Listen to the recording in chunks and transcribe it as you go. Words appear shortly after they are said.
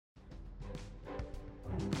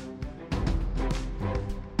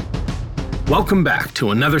Welcome back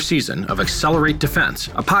to another season of Accelerate Defense,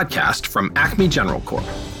 a podcast from Acme General Corp.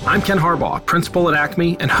 I'm Ken Harbaugh, principal at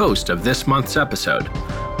Acme and host of this month's episode.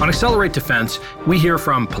 On Accelerate Defense, we hear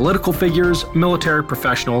from political figures, military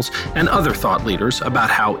professionals, and other thought leaders about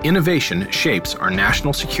how innovation shapes our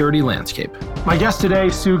national security landscape. My guest today,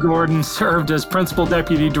 Sue Gordon, served as Principal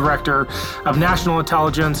Deputy Director of National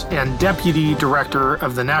Intelligence and Deputy Director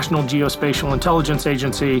of the National Geospatial Intelligence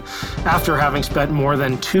Agency after having spent more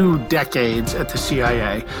than 2 decades at the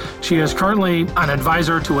CIA. She is currently an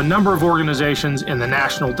advisor to a number of organizations in the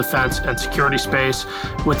national defense and security space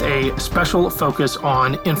with a special focus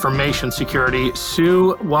on information security.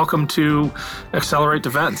 Sue, welcome to Accelerate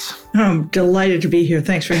Defense. I'm delighted to be here.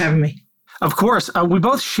 Thanks for having me. Of course. We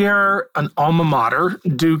both share an alma mater,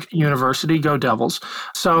 Duke University. Go Devils.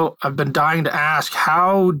 So I've been dying to ask,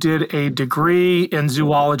 how did a degree in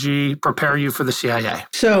zoology prepare you for the CIA?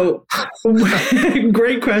 So,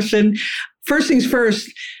 great question. First things first,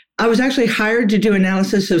 I was actually hired to do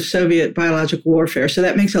analysis of Soviet biological warfare. So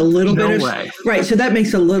that makes a little bit of way. Right. So that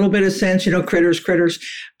makes a little bit of sense, critters.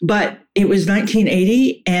 But it was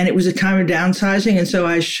 1980 and it was a time of downsizing. And so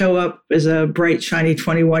I show up as a bright, shiny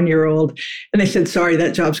 21-year-old and they said, sorry,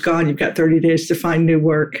 that job's gone. You've got 30 days to find new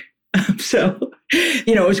work. So,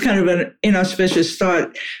 it was kind of an inauspicious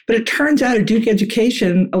thought. But it turns out a Duke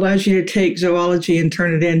education allows you to take zoology and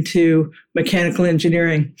turn it into mechanical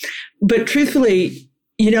engineering. But truthfully,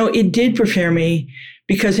 it did prepare me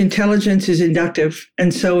because intelligence is inductive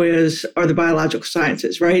and so are the biological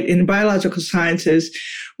sciences, right? In biological sciences,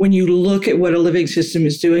 when you look at what a living system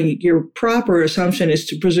is doing, your proper assumption is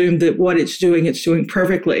to presume that what it's doing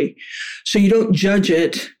perfectly. So you don't judge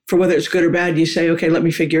it for whether it's good or bad. You say, okay, let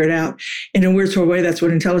me figure it out. In a weird sort of way, that's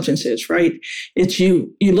what intelligence is, right? It's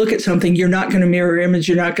you look at something, you're not going to mirror image,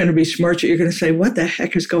 you're not going to besmirch it, you're going to say, what the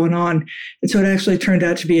heck is going on? And so it actually turned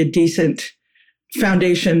out to be a decent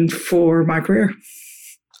foundation for my career.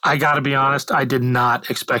 I got to be honest, I did not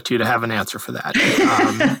expect you to have an answer for that.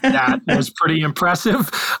 That was pretty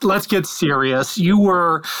impressive. Let's get serious. You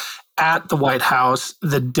were at the White House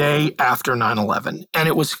the day after 9/11, and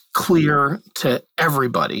it was clear to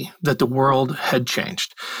everybody that the world had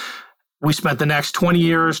changed. We spent the next 20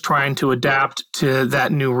 years trying to adapt to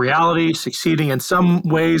that new reality, succeeding in some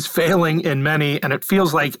ways, failing in many, and it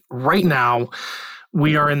feels like right now,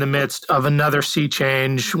 we are in the midst of another sea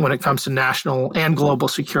change when it comes to national and global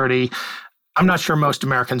security. I'm not sure most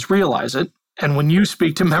Americans realize it. And when you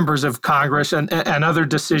speak to members of Congress and other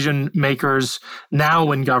decision makers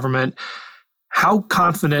now in government, how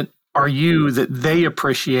confident are you that they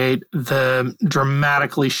appreciate the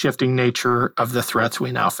dramatically shifting nature of the threats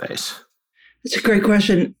we now face? That's a great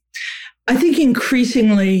question. I think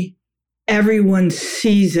increasingly everyone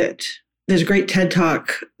sees it. There's a great TED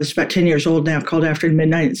Talk that's about 10 years old now called After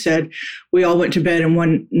Midnight. It said, we all went to bed and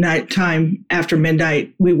one night time after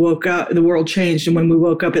midnight, we woke up, the world changed. And when we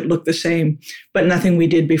woke up, it looked the same, but nothing we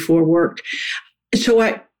did before worked. So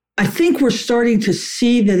I think we're starting to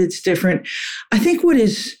see that it's different. I think what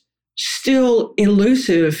is still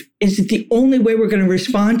elusive is that the only way we're going to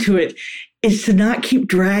respond to it is to not keep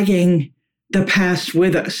dragging the past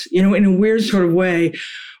with us. In a weird sort of way,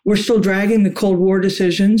 we're still dragging the Cold War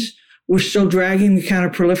decisions. We're still dragging the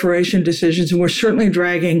counterproliferation decisions, and we're certainly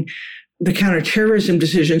dragging the counterterrorism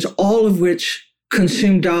decisions, all of which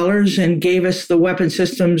consumed dollars and gave us the weapon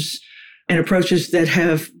systems and approaches that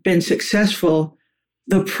have been successful.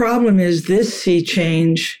 The problem is this sea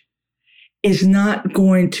change is not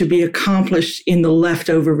going to be accomplished in the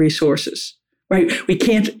leftover resources, right? We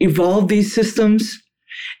can't evolve these systems,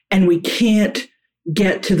 and we can't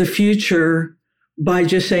get to the future by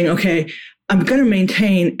just saying, okay, I'm going to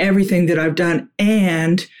maintain everything that I've done,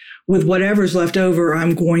 and with whatever's left over,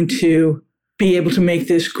 I'm going to be able to make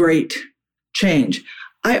this great change.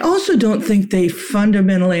 I also don't think they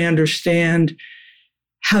fundamentally understand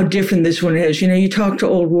how different this one is. You talk to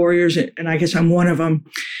old warriors, and I guess I'm one of them,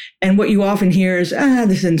 and what you often hear is,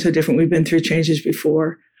 this isn't so different. We've been through changes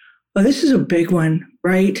before. Well, this is a big one,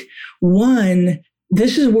 right? One,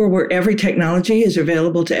 this is where every technology is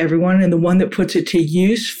available to everyone, and the one that puts it to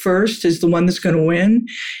use first is the one that's going to win.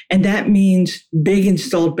 And that means big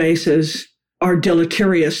installed bases are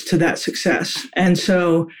deleterious to that success. And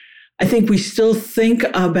so I think we still think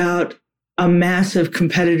about a massive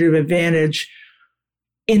competitive advantage.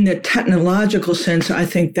 In the technological sense, I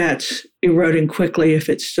think that's eroding quickly if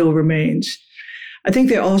it still remains. I think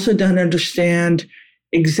they also don't understand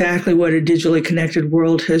exactly what a digitally connected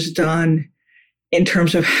world has done in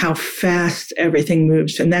terms of how fast everything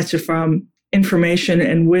moves. And that's from information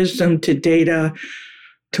and wisdom to data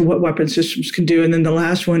to what weapon systems can do. And then the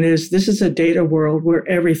last one is, this is a data world where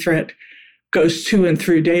every threat goes to and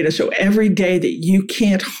through data. So every day that you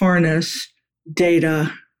can't harness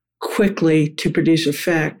data quickly to produce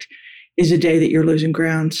effect is a day that you're losing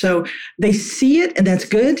ground. So they see it, and that's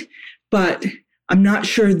good, but I'm not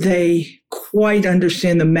sure they quite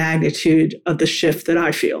understand the magnitude of the shift that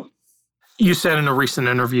I feel. You said in a recent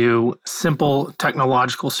interview, simple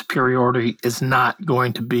technological superiority is not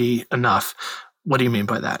going to be enough. What do you mean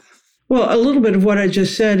by that? Well, a little bit of what I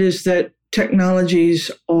just said is that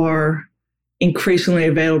technologies are increasingly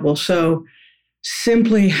available. So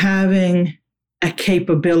simply having a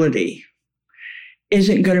capability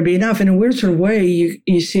isn't going to be enough. In a weird sort of way,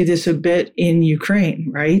 you see this a bit in Ukraine,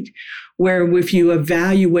 right? Where if you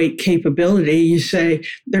evaluate capability, you say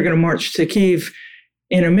they're going to march to Kyiv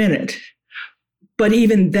in a minute. But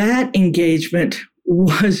even that engagement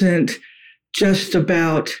wasn't just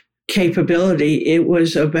about capability. It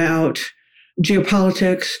was about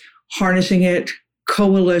geopolitics, harnessing it,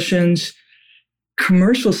 coalitions,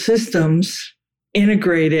 commercial systems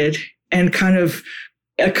integrated, and kind of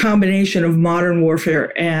a combination of modern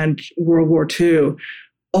warfare and World War II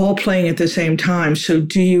all playing at the same time. So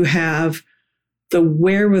do you have the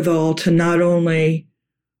wherewithal to not only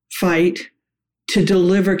fight, to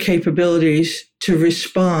deliver capabilities, to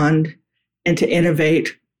respond, and to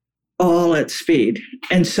innovate all at speed?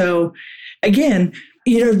 And so, again,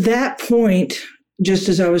 that point, just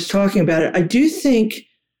as I was talking about it, I do think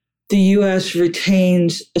the U.S.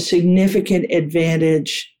 retains a significant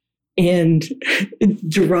advantage and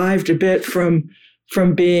derived a bit from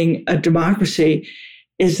being a democracy,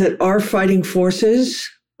 is that our fighting forces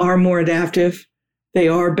are more adaptive. They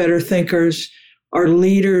are better thinkers. Our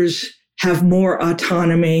leaders have more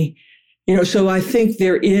autonomy. So I think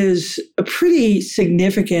there is a pretty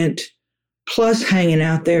significant plus hanging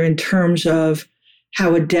out there in terms of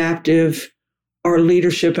how adaptive our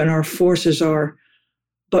leadership and our forces are.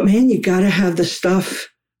 But man, you got to have the stuff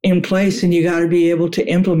in place, and you got to be able to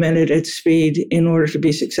implement it at speed in order to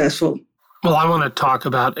be successful. Well, I want to talk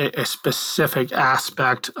about a specific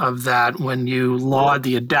aspect of that when you laud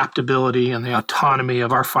the adaptability and the autonomy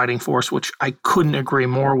of our fighting force, which I couldn't agree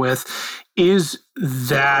more with. Is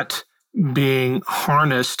that being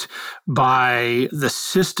harnessed by the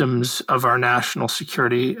systems of our national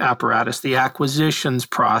security apparatus, the acquisitions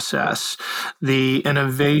process, the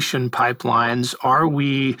innovation pipelines? Are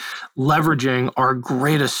we leveraging our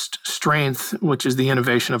greatest strength, which is the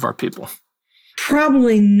innovation of our people?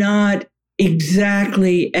 Probably not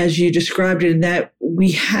exactly as you described it, in that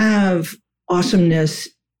we have awesomeness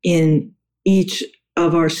in each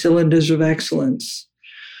of our cylinders of excellence.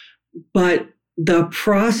 But the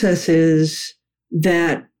processes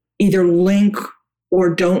that either link or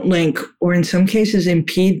don't link, or in some cases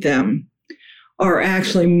impede them, are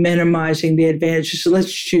actually minimizing the advantages. So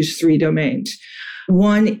let's choose three domains.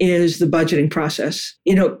 One is the budgeting process.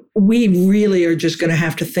 We really are just going to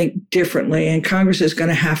have to think differently, and Congress is going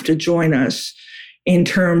to have to join us in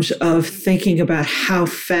terms of thinking about how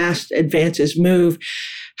fast advances move,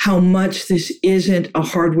 how much this isn't a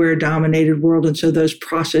hardware-dominated world, and so those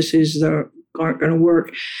processes aren't going to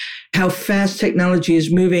work, how fast technology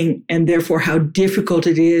is moving, and therefore how difficult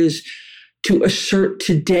it is to assert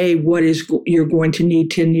today what is you're going to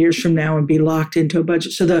need 10 years from now and be locked into a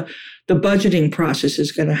budget. So the budgeting process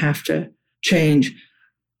is going to have to change.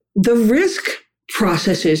 The risk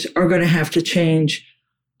processes are going to have to change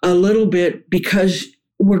a little bit, because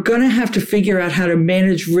we're going to have to figure out how to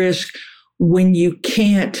manage risk when you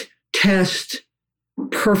can't test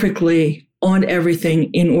perfectly on everything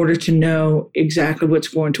in order to know exactly what's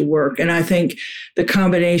going to work. And I think the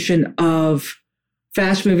combination of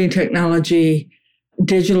fast-moving technology,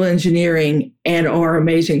 digital engineering, and our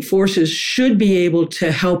amazing forces should be able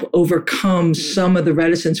to help overcome some of the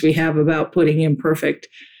reticence we have about putting imperfect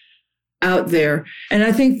out there. And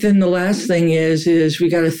I think then the last thing is we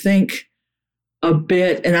got to think a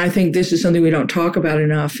bit, and I think this is something we don't talk about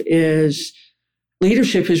enough, is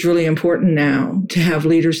leadership is really important now, to have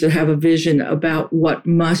leaders that have a vision about what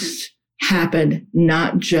must happen,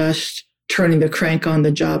 not just turning the crank on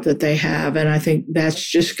the job that they have. And I think that's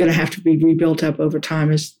just going to have to be rebuilt up over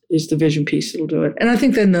time is the vision piece that'll do it. And I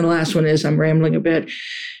think then the last one is, I'm rambling a bit,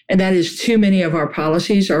 and that is too many of our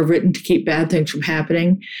policies are written to keep bad things from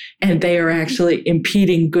happening, and they are actually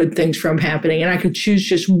impeding good things from happening. And I could choose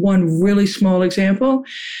just one really small example,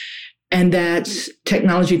 and that's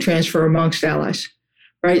technology transfer amongst allies.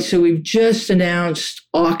 Right. So we've just announced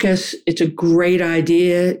AUKUS. It's a great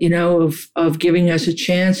idea, of giving us a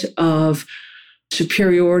chance of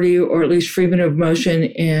superiority, or at least freedom of motion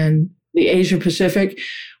in the Asia Pacific.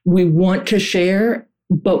 We want to share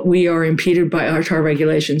but we are impeded by our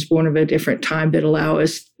regulations born of a different time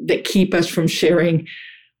that keep us from sharing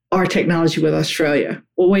our technology with Australia.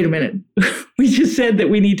 Well, wait a minute. We just said that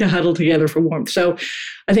we need to huddle together for warmth. So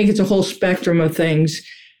I think it's a whole spectrum of things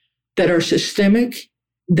that are systemic,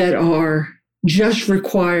 that are just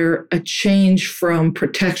require a change from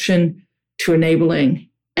protection to enabling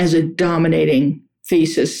as a dominating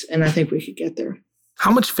thesis. And I think we could get there.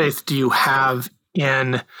 How much faith do you have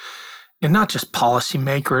in not just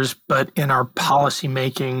policymakers, but in our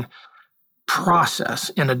policymaking process?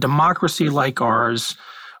 In a democracy like ours,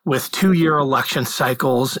 with 2-year election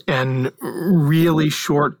cycles and really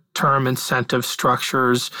short-term incentive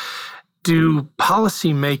structures, do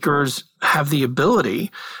policymakers have the ability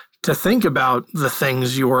to think about the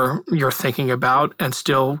things you're thinking about and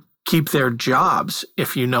still keep their jobs,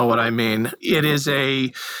 if you know what I mean? It is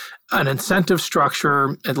an incentive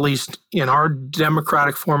structure, at least in our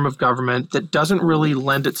democratic form of government, that doesn't really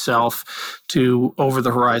lend itself to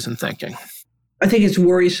over-the-horizon thinking. I think it's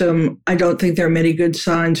worrisome. I don't think there are many good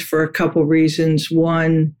signs for a couple reasons.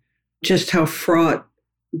 One, just how fraught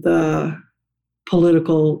the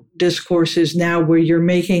political discourse is now, where you're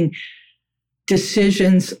making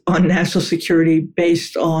decisions on national security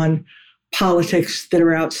based on politics that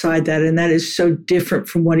are outside that. And that is so different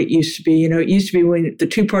from what it used to be. You know, it used to be when the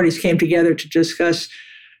two parties came together to discuss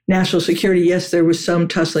national security, yes, there was some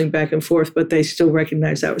tussling back and forth, but they still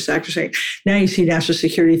recognized that was sacrosanct. Now you see national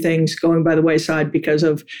security things going by the wayside because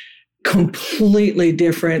of completely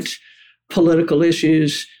different political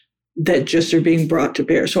issues that just are being brought to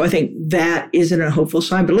bear. So I think that isn't a hopeful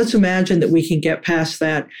sign, but let's imagine that we can get past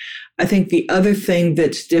that. I think the other thing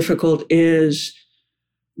that's difficult is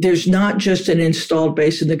there's not just an installed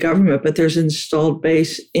base in the government, but there's an installed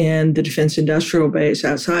base in the defense industrial base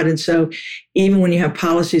outside. And so even when you have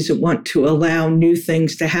policies that want to allow new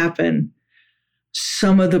things to happen,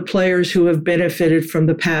 some of the players who have benefited from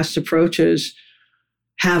the past approaches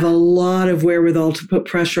have a lot of wherewithal to put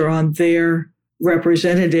pressure on their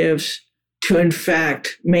representatives to, in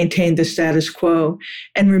fact, maintain the status quo.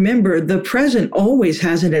 And remember, the present always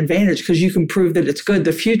has an advantage because you can prove that it's good.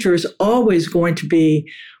 The future is always going to be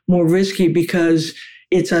more risky because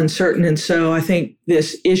it's uncertain. And so I think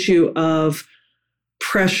this issue of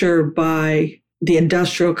pressure by the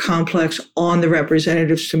industrial complex on the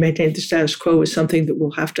representatives to maintain the status quo is something that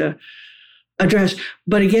we'll have to address.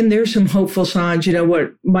 But again, there's some hopeful signs. You know,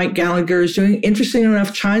 what Mike Gallagher is doing. Interesting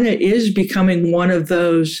enough, China is becoming one of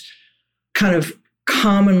those kind of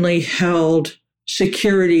commonly held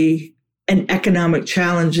security and economic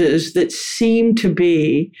challenges that seem to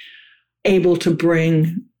be able to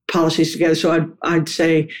bring policies together. So I'd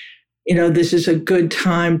say, you know, this is a good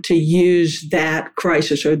time to use that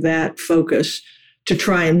crisis or that focus to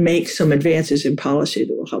try and make some advances in policy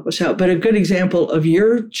that will help us out. But a good example of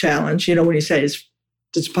your challenge, you know, when you say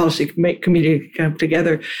does policy community come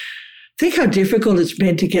together, think how difficult it's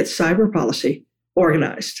been to get cyber policy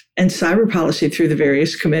organized and cyber policy through the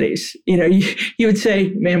various committees. You know, you would say,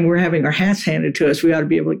 man, we're having our hats handed to us. We ought to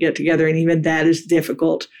be able to get together. And even that is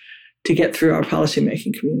difficult to get through our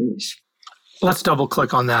policymaking communities. Let's double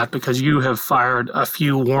click on that because you have fired a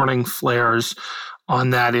few warning flares on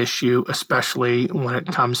that issue, especially when it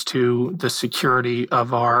comes to the security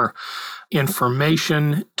of our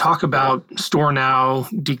information. Talk about store now,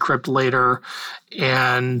 decrypt later,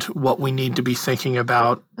 and what we need to be thinking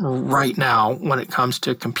about right now when it comes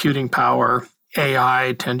to computing power,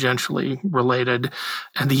 AI tangentially related,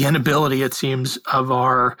 and the inability, it seems, of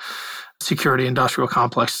our security industrial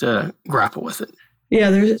complex to grapple with it. Yeah,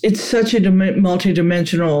 it's such a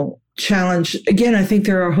multidimensional challenge. Again, I think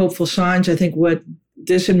there are hopeful signs. I think what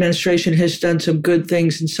this administration has done some good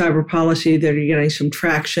things in cyber policy. They're getting some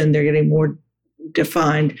traction. They're getting more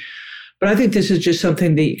defined. But I think this is just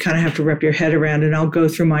something that you kind of have to wrap your head around. And I'll go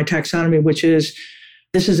through my taxonomy, which is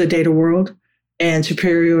this is a data world, and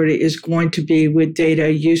superiority is going to be with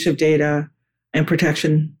data, use of data, and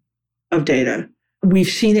protection of data. We've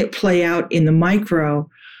seen it play out in the micro,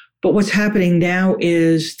 but what's happening now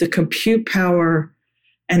is the compute power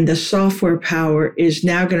and the software power is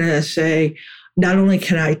now going to say, not only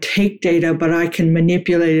can I take data, but I can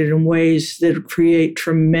manipulate it in ways that create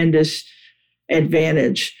tremendous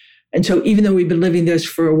advantage. And so even though we've been living this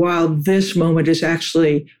for a while, this moment is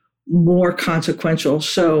actually more consequential.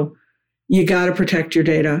 So you got to protect your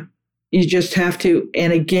data. You just have to.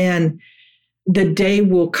 And again, the day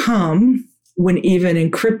will come when even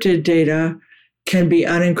encrypted data can be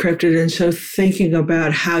unencrypted. And so thinking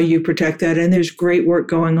about how you protect that, and there's great work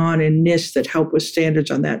going on in NIST that help with standards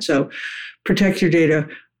on that. So protect your data,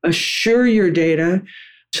 assure your data.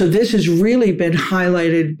 So this has really been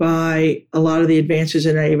highlighted by a lot of the advances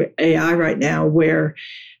in AI right now, where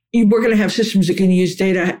we're going to have systems that can use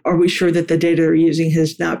data. Are we sure that the data they're using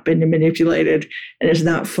has not been manipulated and is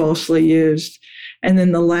not falsely used? And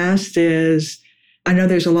then the last is, I know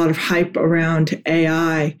there's a lot of hype around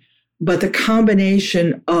AI, but the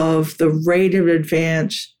combination of the rate of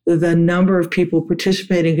advance, the number of people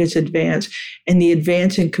participating in its advance, and the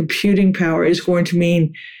advance in computing power is going to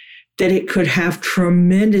mean that it could have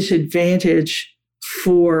tremendous advantage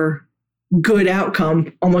for good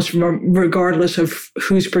outcome, almost regardless of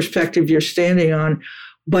whose perspective you're standing on.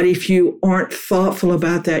 But if you aren't thoughtful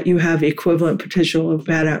about that, you have equivalent potential of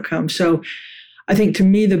bad outcome. So I think to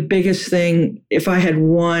me, the biggest thing, if I had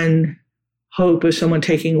one hope of someone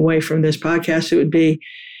taking away from this podcast, it would be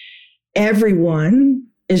everyone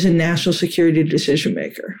is a national security decision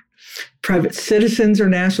maker. Private citizens are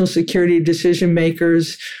national security decision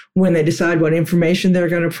makers when they decide what information they're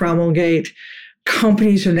going to promulgate.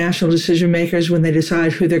 Companies are national decision makers when they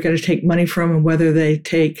decide who they're going to take money from and whether they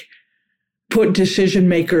put decision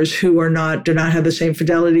makers who do not have the same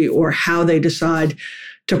fidelity, or how they decide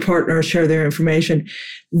to partner or share their information.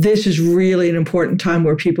 This is really an important time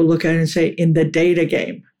where people look at it and say, in the data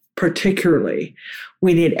game, particularly,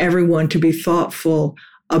 we need everyone to be thoughtful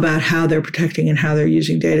about how they're protecting and how they're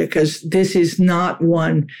using data, because this is not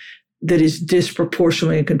one that is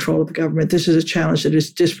disproportionately in control of the government. This is a challenge that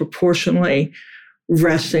is disproportionately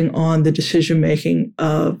resting on the decision-making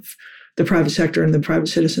of the private sector and the private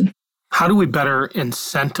citizen. How do we better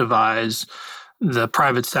incentivize the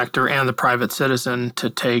private sector and the private citizen to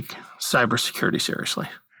take cybersecurity seriously?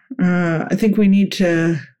 I think we need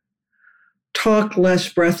to talk less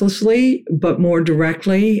breathlessly, but more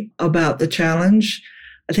directly about the challenge.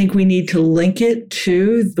 I think we need to link it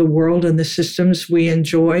to the world and the systems we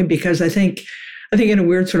enjoy, because I think in a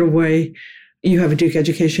weird sort of way, you have a Duke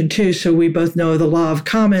education too, so we both know the law of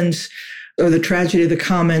commons, or the tragedy of the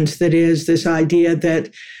commons, that is this idea that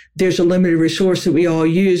there's a limited resource that we all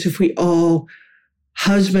use. If we all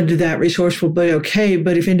husband that resource, will be okay.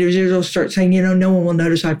 But if individuals start saying, no one will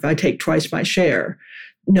notice if I take twice my share,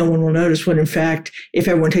 no one will notice, when in fact, if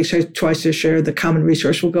everyone takes twice their share, the common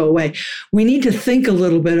resource will go away. We need to think a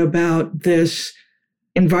little bit about this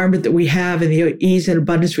environment that we have, and the ease and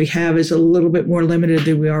abundance we have is a little bit more limited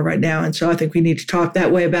than we are right now. And so I think we need to talk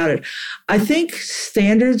that way about it. I think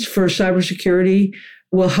standards for cybersecurity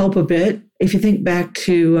will help a bit. If you think back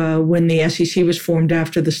to when the SEC was formed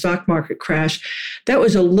after the stock market crash, that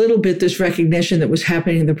was a little bit this recognition that was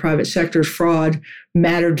happening in the private sector. Fraud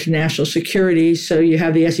mattered to national security. So you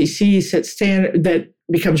have the SEC set standard that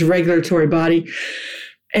becomes a regulatory body.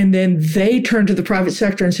 And then they turn to the private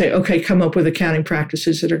sector and say, okay, come up with accounting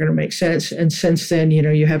practices that are going to make sense. And since then,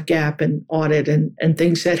 you have GAAP and audit and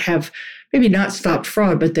things that have maybe not stopped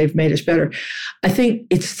fraud, but they've made us better. I think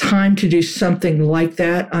it's time to do something like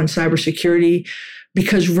that on cybersecurity,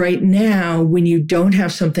 because right now, when you don't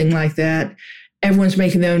have something like that, everyone's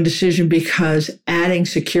making their own decision because adding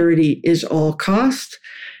security is all cost.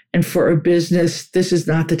 And for a business, this is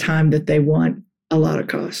not the time that they want a lot of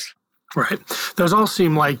cost. Right. Those all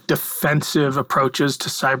seem like defensive approaches to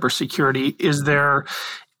cybersecurity. Is there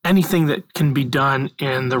anything that can be done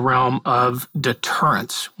in the realm of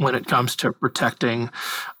deterrence when it comes to protecting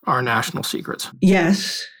our national secrets?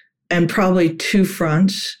 Yes, and probably two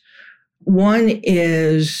fronts. One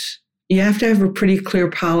is you have to have a pretty clear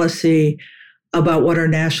policy about what our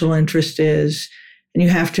national interest is, and you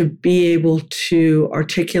have to be able to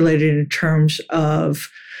articulate it in terms of,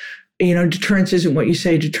 deterrence isn't what you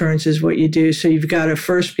say, deterrence is what you do. So you've got to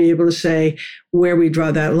first be able to say where we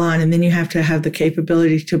draw that line. And then you have to have the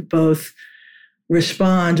capability to both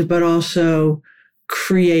respond, but also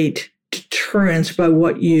create deterrence by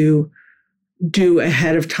what you do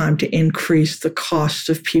ahead of time to increase the cost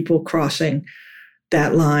of people crossing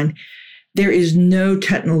that line. There is no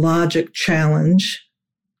technologic challenge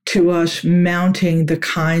to us mounting the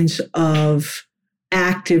kinds of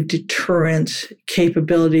active deterrence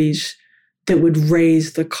capabilities that would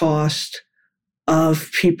raise the cost of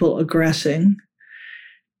people aggressing.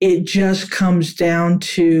 It just comes down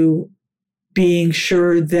to being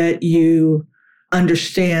sure that you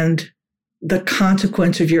understand the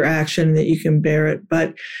consequence of your action, that you can bear it.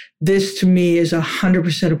 But this, to me, is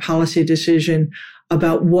 100% a policy decision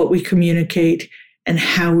about what we communicate and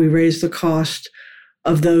how we raise the cost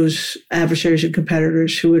of those adversaries and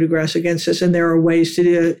competitors who would aggress against us. And there are ways to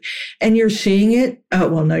do it. And you're seeing it.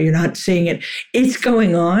 Well, no, you're not seeing it. It's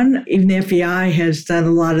going on. Even the FBI has done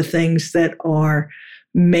a lot of things that are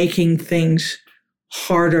making things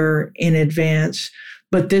harder in advance.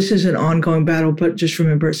 But this is an ongoing battle. But just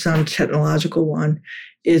remember, it's not a technological one.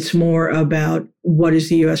 It's more about what is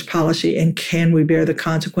the U.S. policy and can we bear the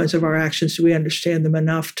consequence of our actions? Do we understand them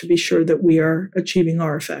enough to be sure that we are achieving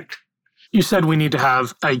our effect? You said we need to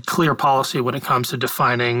have a clear policy when it comes to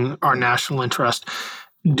defining our national interest.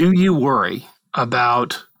 Do you worry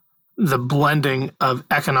about the blending of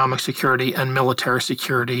economic security and military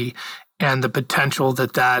security and the potential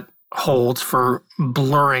that that holds for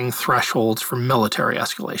blurring thresholds for military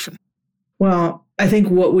escalation? Well, I think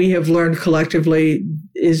what we have learned collectively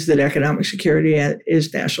is that economic security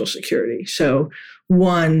is national security. So,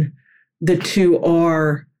 one, the two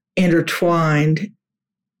are intertwined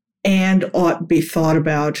and ought be thought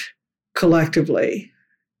about collectively.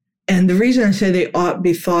 And the reason I say they ought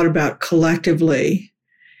be thought about collectively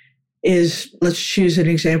is, let's choose an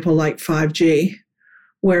example like 5G,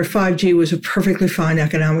 where 5G was a perfectly fine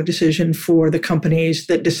economic decision for the companies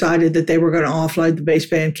that decided that they were going to offload the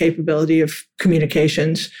baseband capability of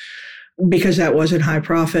communications because that wasn't high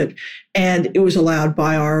profit. And it was allowed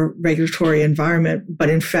by our regulatory environment.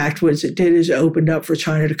 But in fact, what it did is it opened up for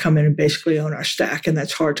China to come in and basically own our stack. And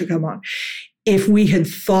that's hard to come on. If we had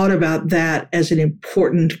thought about that as an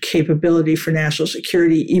important capability for national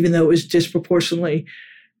security, even though it was disproportionately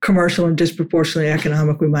commercial and disproportionately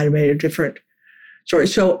economic, we might have made a different story.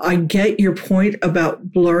 So I get your point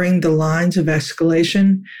about blurring the lines of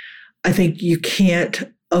escalation. I think you can't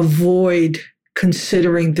avoid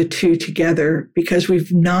considering the two together because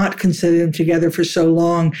we've not considered them together for so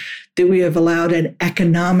long that we have allowed an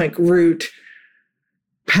economic route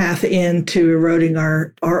path into eroding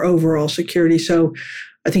our overall security. So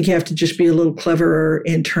I think you have to just be a little cleverer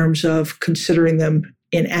in terms of considering them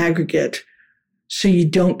in aggregate so you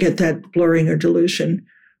don't get that blurring or dilution.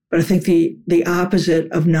 But I think the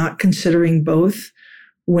opposite of not considering both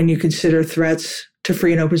when you consider threats to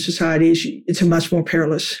free and open societies, it's a much more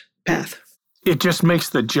perilous path. It just makes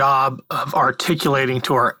the job of articulating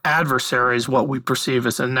to our adversaries what we perceive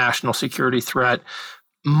as a national security threat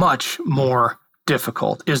much more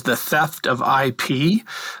difficult. Is the theft of IP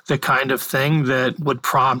the kind of thing that would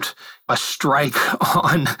prompt a strike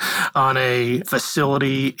on a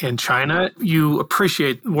facility in China? You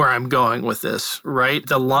appreciate where I'm going with this, right?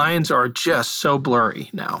 The lines are just so blurry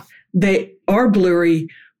now. They are blurry,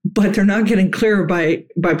 but they're not getting clearer by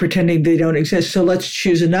pretending they don't exist. So let's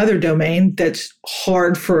choose another domain that's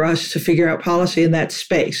hard for us to figure out policy, and that's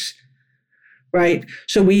space, right?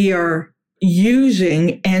 So we are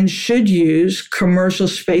using and should use commercial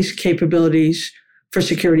space capabilities for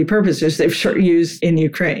security purposes. They've used in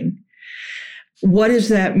Ukraine. What does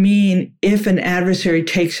that mean if an adversary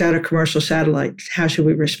takes out a commercial satellite? How should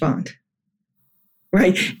we respond?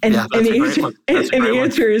 Right. And the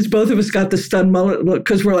answer is both of us got the stunned mullet look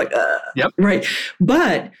because we're like, yep. Right.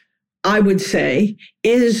 But I would say,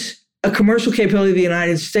 is a commercial capability of the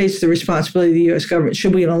United States the responsibility of the U.S. government?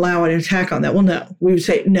 Should we allow an attack on that? Well, no. We would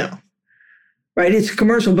say no. Right. It's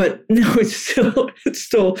commercial, but no, it's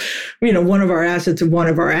still, one of our assets and one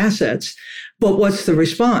of our assets. But what's the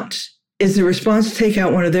response? Is the response to take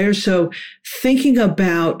out one of theirs? So thinking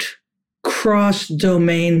about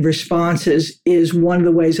cross-domain responses is one of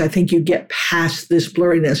the ways I think you get past this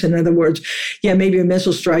blurriness. In other words, maybe a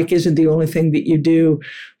missile strike isn't the only thing that you do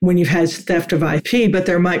when you've had theft of IP, but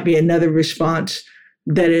there might be another response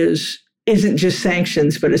that isn't just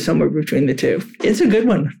sanctions, but is somewhere between the two. It's a good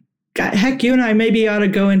one. God, heck, you and I maybe ought to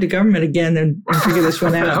go into government again and figure this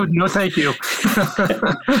one out. No, thank you.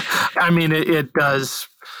 I mean, it does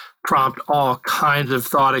prompt all kinds of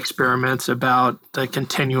thought experiments about the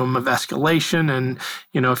continuum of escalation. And,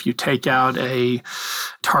 if you take out a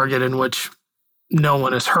target in which no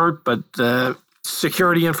one is hurt, but the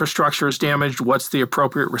security infrastructure is damaged, what's the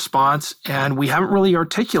appropriate response? And we haven't really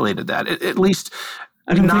articulated that, at least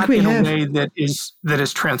not in a way that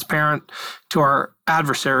is transparent to our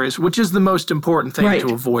adversaries, which is the most important thing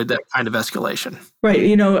to avoid that kind of escalation. Right.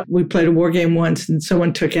 We played a war game once and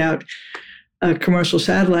someone took out a commercial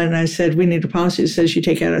satellite. And I said, we need a policy that says you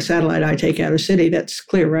take out a satellite, I take out a city. That's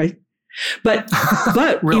clear, right? But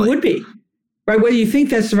really? It would be, right? Whether you think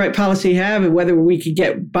that's the right policy to have and whether we could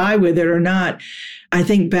get by with it or not, I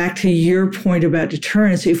think back to your point about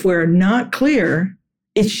deterrence, if we're not clear,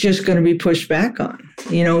 it's just going to be pushed back on.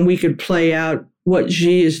 We could play out what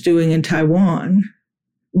Xi is doing in Taiwan,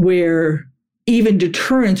 where even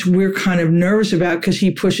deterrence, we're kind of nervous about because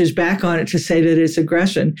he pushes back on it to say that it's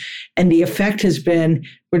aggression. And the effect has been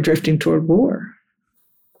we're drifting toward war.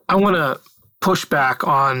 I want to push back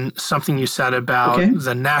on something you said about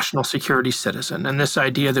the national security citizen and this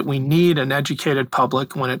idea that we need an educated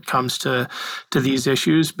public when it comes to these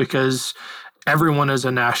issues because everyone is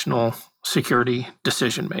a national security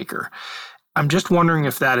decision maker. I'm just wondering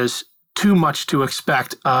if that is too much to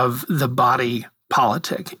expect of the body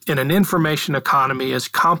politic. In an information economy as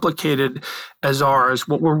complicated as ours,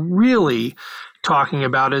 what we're really talking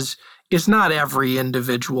about is not every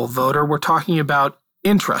individual voter. We're talking about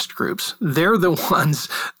interest groups. They're the ones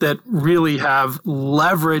that really have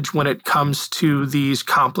leverage when it comes to these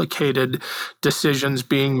complicated decisions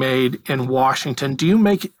being made in Washington. Do you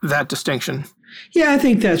make that distinction? Yeah, I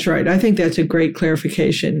think that's right. I think that's a great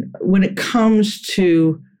clarification. When it comes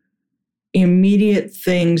to immediate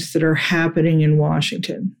things that are happening in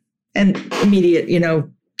Washington, and immediate,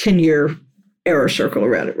 10-year error circle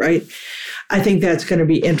around it, right? I think that's going to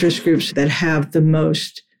be interest groups that have the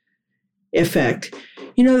most effect.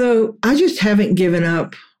 Though, I just haven't given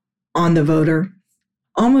up on the voter.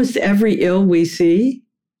 Almost every ill we see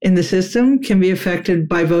in the system can be affected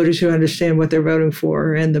by voters who understand what they're voting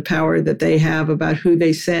for and the power that they have about who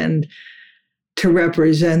they send to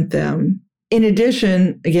represent them. In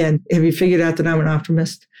addition, again, have you figured out that I'm an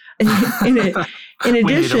optimist? In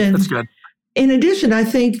addition, that's good. In addition, I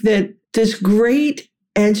think that this great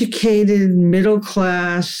educated middle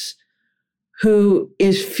class who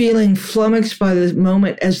is feeling flummoxed by the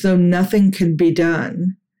moment as though nothing can be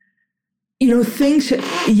done.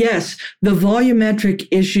 Yes, the volumetric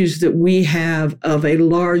issues that we have of a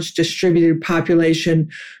large distributed population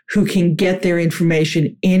who can get their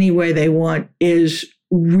information any way they want is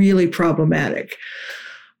really problematic.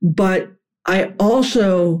 But I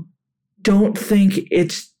also don't think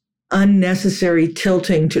it's unnecessary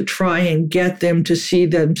tilting to try and get them to see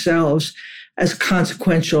themselves as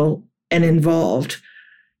consequential and involved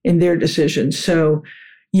in their decisions. So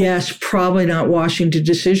yes, probably not Washington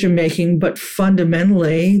decision-making, but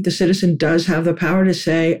fundamentally, the citizen does have the power to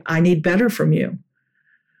say, I need better from you,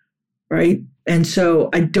 right? And so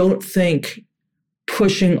I don't think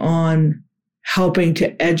pushing on helping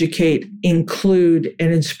to educate, include,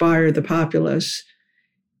 and inspire the populace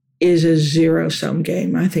is a zero-sum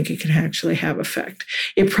game. I think it can actually have effect.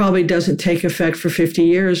 It probably doesn't take effect for 50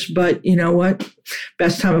 years, but you know what?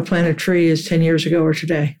 Best time to plant a tree is 10 years ago or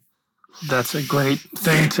today. That's a great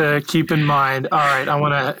thing to keep in mind. All right, I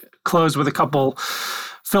want to close with a couple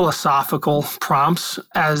philosophical prompts.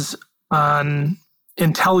 As an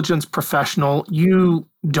intelligence professional, you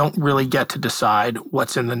don't really get to decide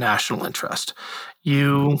what's in the national interest.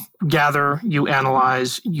 You gather, you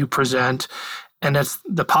analyze, you present, and it's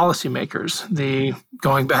the policymakers,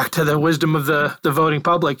 going back to the wisdom of the voting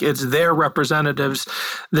public, it's their representatives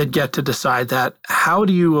that get to decide that. How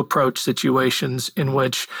do you approach situations in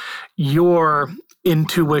which your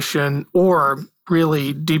intuition or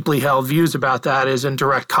really deeply held views about that is in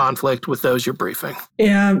direct conflict with those you're briefing?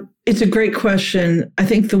 Yeah, it's a great question. I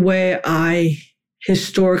think the way I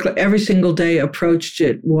historically, every single day approached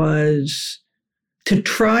it was to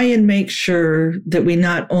try and make sure that we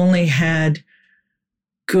not only had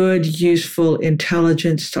good, useful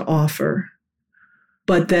intelligence to offer,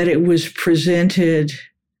 but that it was presented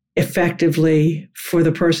effectively for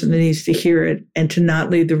the person that needs to hear it and to not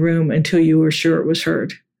leave the room until you were sure it was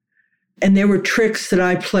heard. And there were tricks that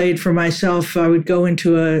I played for myself. I would go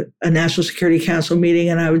into a National Security Council meeting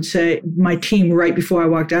and I would say, my team, right before I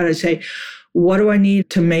walked out, I'd say, what do I need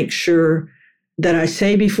to make sure that I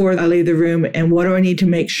say before I leave the room? And what do I need to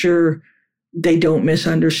make sure they don't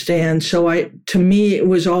misunderstand? So to me, it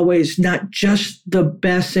was always not just the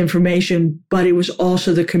best information, but it was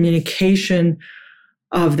also the communication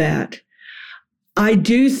of that. I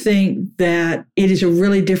do think that it is a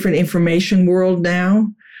really different information world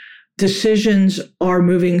now. Decisions are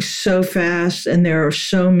moving so fast and there are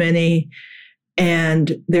so many,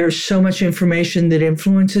 and there's so much information that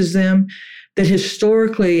influences them, that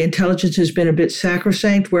historically intelligence has been a bit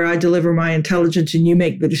sacrosanct, where I deliver my intelligence and you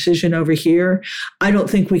make the decision over here. I don't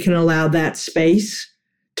think we can allow that space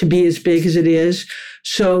to be as big as it is.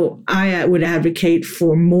 So I would advocate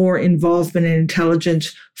for more involvement in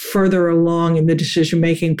intelligence further along in the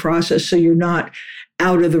decision-making process, so you're not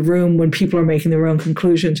out of the room when people are making their own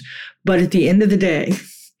conclusions. But at the end of the day,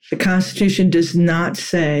 the Constitution does not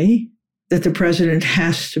say that the president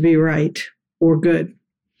has to be right or good.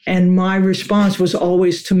 And my response was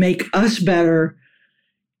always to make us better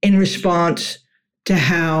in response to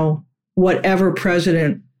how whatever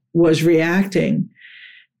president was reacting,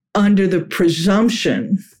 under the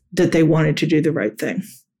presumption that they wanted to do the right thing.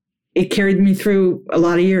 It carried me through a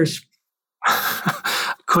lot of years.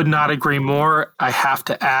 Could not agree more. I have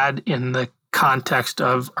to add, in the context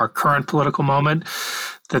of our current political moment,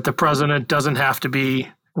 that the president doesn't have to be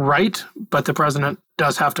right, but the president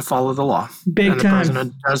does have to follow the law. Big and the time.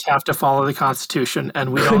 president does have to follow the Constitution.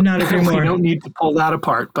 And we Could not agree more. We don't need to pull that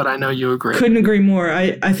apart, but I know you agree. Couldn't agree more.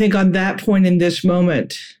 I think on that point in this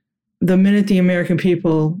moment, the minute the American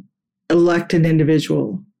people elect an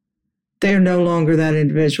individual, they're no longer that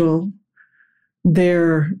individual.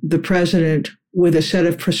 They're the president with a set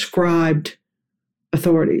of prescribed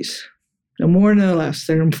authorities. No more, no less.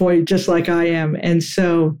 They're an employee just like I am. And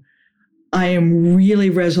so I am really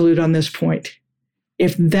resolute on this point.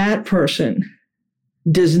 If that person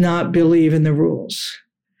does not believe in the rules,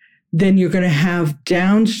 then you're going to have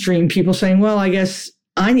downstream people saying, well, I guess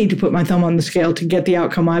I need to put my thumb on the scale to get the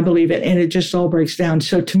outcome I believe in. And it just all breaks down.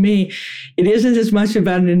 So to me, it isn't as much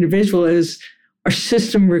about an individual as our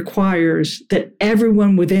system requires that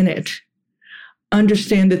everyone within it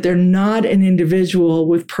understand that they're not an individual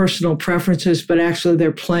with personal preferences, but actually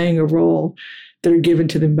they're playing a role that are given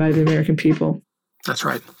to them by the American people. That's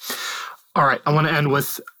right. All right. I want to end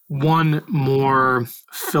with one more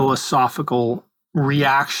philosophical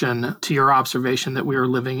reaction to your observation that we are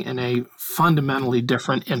living in a fundamentally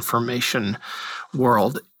different information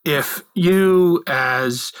world. If you,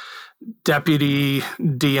 as Deputy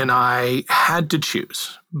DNI, had to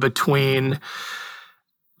choose between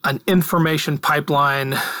an information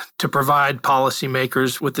pipeline to provide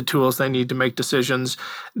policymakers with the tools they need to make decisions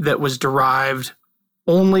that was derived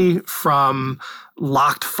only from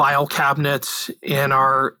locked file cabinets in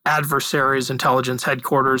our adversaries' intelligence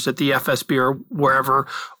headquarters at the FSB or wherever,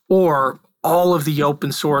 or all of the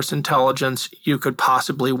open source intelligence you could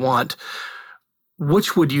possibly want,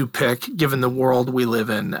 which would you pick given the world we live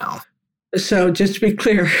in now? So just to be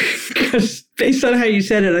clear, because based on how you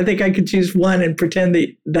said it, I think I could choose one and pretend that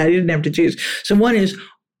I didn't have to choose. So one is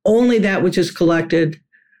only that which is collected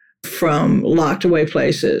from locked away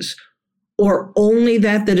places, or only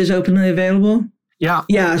that is openly available? Yeah.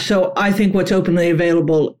 Yeah. So I think what's openly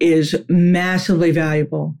available is massively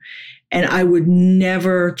valuable, and I would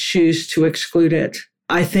never choose to exclude it.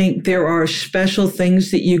 I think there are special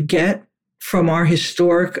things that you get from our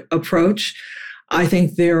historic approach. I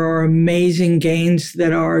think there are amazing gains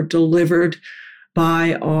that are delivered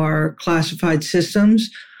by our classified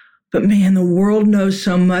systems. But man, the world knows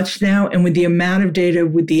so much now. And with the amount of data,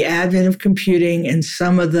 with the advent of computing and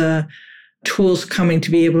some of the tools coming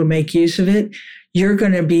to be able to make use of it, you're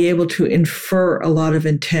going to be able to infer a lot of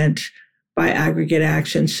intent by aggregate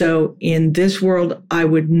action. So in this world, I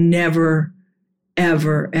would never,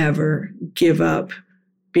 ever, ever give up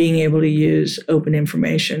being able to use open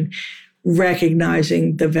information,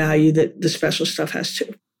 recognizing the value that the special stuff has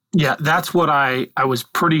too. Yeah, that's what I was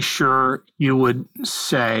pretty sure you would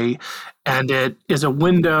say. And it is a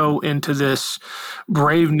window into this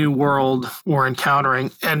brave new world we're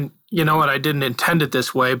encountering. And you know what? I didn't intend it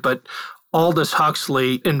this way, but Aldous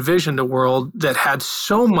Huxley envisioned a world that had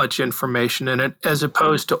so much information in it, as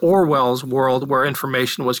opposed to Orwell's world where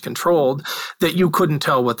information was controlled, that you couldn't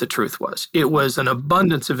tell what the truth was. It was an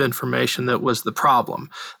abundance of information that was the problem.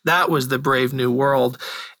 That was the brave new world.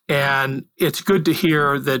 And it's good to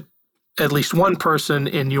hear that at least one person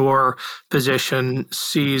in your position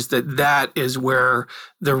sees that that is where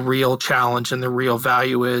the real challenge and the real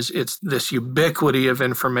value is. It's this ubiquity of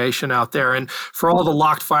information out there. And for all the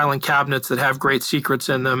locked filing cabinets that have great secrets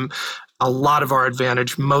in them, a lot of our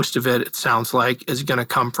advantage, most of it, it sounds like, is going to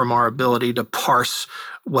come from our ability to parse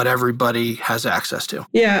what everybody has access to.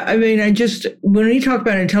 Yeah, I mean, when we talk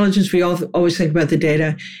about intelligence, we always think about the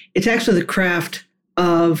data. It's actually the craft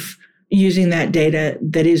of using that data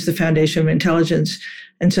that is the foundation of intelligence.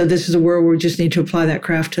 And so this is a world where we just need to apply that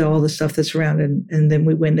craft to all the stuff that's around, and then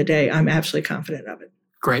we win the day. I'm absolutely confident of it.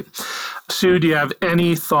 Great. Sue, do you have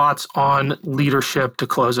any thoughts on leadership to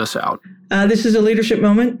close us out? This is a leadership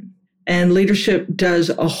moment, and leadership does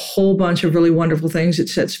a whole bunch of really wonderful things. It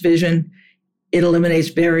sets vision. It eliminates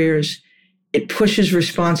barriers. It pushes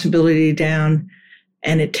responsibility down,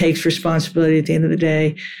 and it takes responsibility at the end of the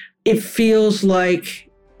day. It feels like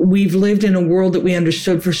we've lived in a world that we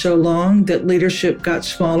understood for so long that leadership got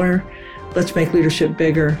smaller. Let's make leadership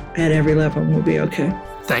bigger at every level, and we'll be okay.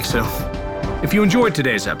 Thanks, Sue. If you enjoyed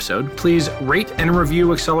today's episode, please rate and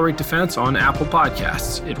review Accelerate Defense on Apple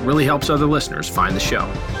Podcasts. It really helps other listeners find the show.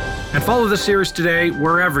 And follow the series today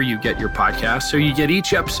wherever you get your podcasts so you get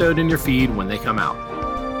each episode in your feed when they come out.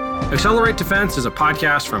 Accelerate Defense is a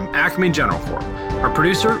podcast from Acme General Corp. Our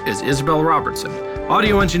producer is Isabel Robertson.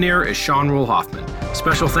 Audio engineer is Sean Rule Hoffman.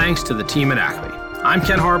 Special thanks to the team at Acme. I'm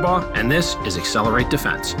Ken Harbaugh, and this is Accelerate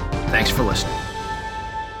Defense. Thanks for listening.